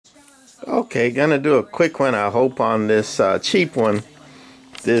Okay, gonna do a quick one, I hope, on this cheap one.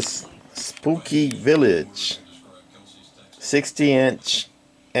 This Spooky Village 60-inch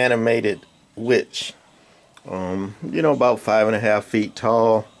animated witch. About 5.5 feet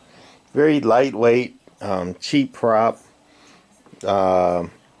tall. Very lightweight, cheap prop. I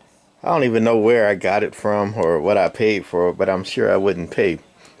don't even know where I got it from or what I paid for it, but I'm sure I wouldn't pay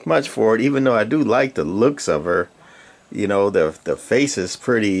much for it, even though I do like the looks of her. The face is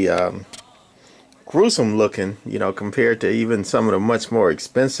pretty gruesome looking, compared to even some of the much more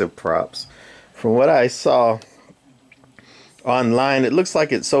expensive props. From what I saw online, it looks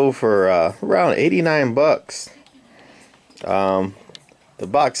like it sold for around 89 bucks. The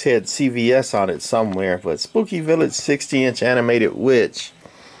box had CVS on it somewhere, but Spooky Village 60-inch animated witch.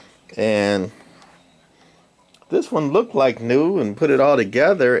 And this one looked like new, and put it all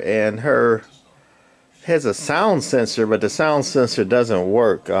together, and her has a sound sensor, but the sound sensor doesn't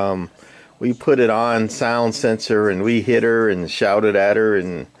work. We put it on sound sensor, and we hit her and shouted at her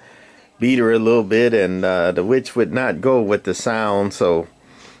and beat her a little bit, and the witch would not go with the sound. So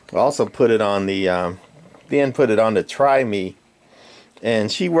also put it on the put it on the Try Me,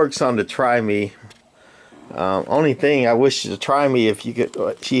 and she works on the Try Me. Only thing I wish to Try Me, if you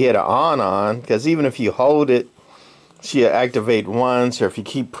could, she had an on, because even if you hold it, she'll activate once, or if you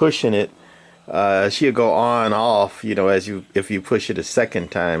keep pushing it, she'll go on off, if you push it a second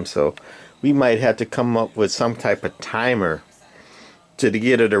time. So we might have to come up with some type of timer to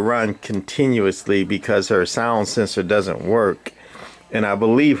get her to run continuously, because her sound sensor doesn't work. And I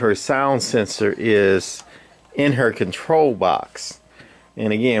believe her sound sensor is in her control box.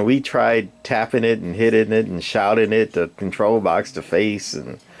 And again, we tried tapping it and hitting it and shouting it, the control box, the face,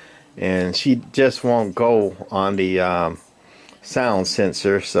 and she just won't go on the sound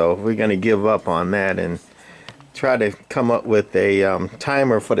sensor. So we're going to give up on that and try to come up with a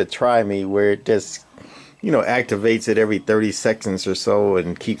timer for the Try Me, where it just activates it every 30 seconds or so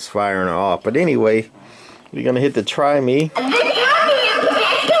and keeps firing off. But anyway, we're going to hit the Try Me.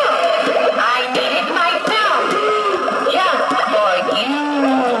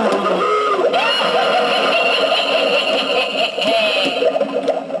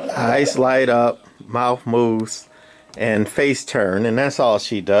 Eyes light up, mouth moves, and face turn, and that's all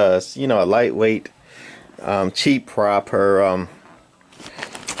she does. A lightweight, cheap prop. Her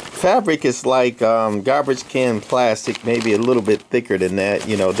fabric is like garbage can plastic, maybe a little bit thicker than that.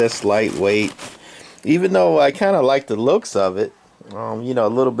 That's lightweight. Even though I kind of like the looks of it, a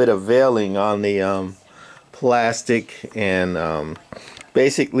little bit of veiling on the plastic, and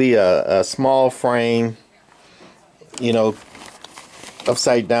basically a small frame,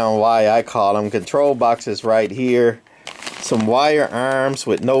 upside down Y, I call them. Control boxes right here, some wire arms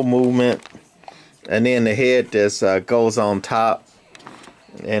with no movement, and then the head that goes on top.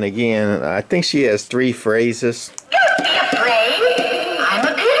 And again, I think she has 3 phrases. Don't be afraid. I'm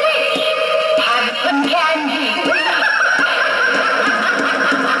a good witch. Have some candy.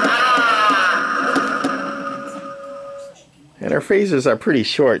 And her phrases are pretty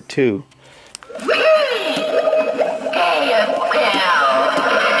short too.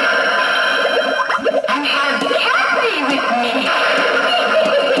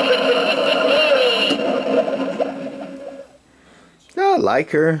 I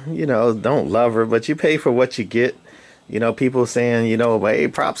like her, don't love her, but you pay for what you get. People saying, hey,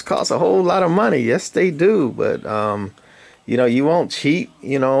 props cost a whole lot of money. Yes, they do, but you won't cheap,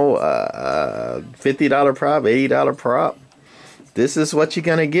 $50 prop, $80 prop. This is what you're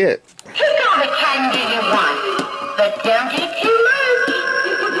gonna get. Take all the candy you want, but don't eat too much.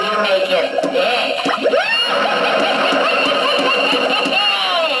 You may get sick.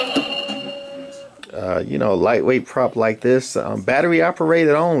 Lightweight prop like this, battery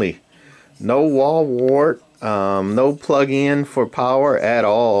operated only, no wall wart, no plug-in for power at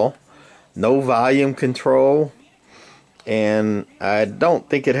all, no volume control, and I don't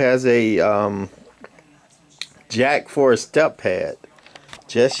think it has a jack for a step pad.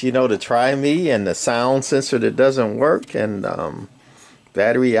 Just to Try Me, and the sound sensor that doesn't work, and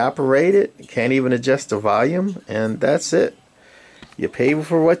battery operated, can't even adjust the volume, and that's it. You pay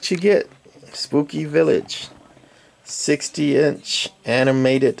for what you get. Spooky Village 60-inch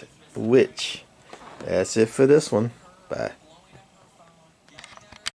animated witch. That's it for this one. Bye.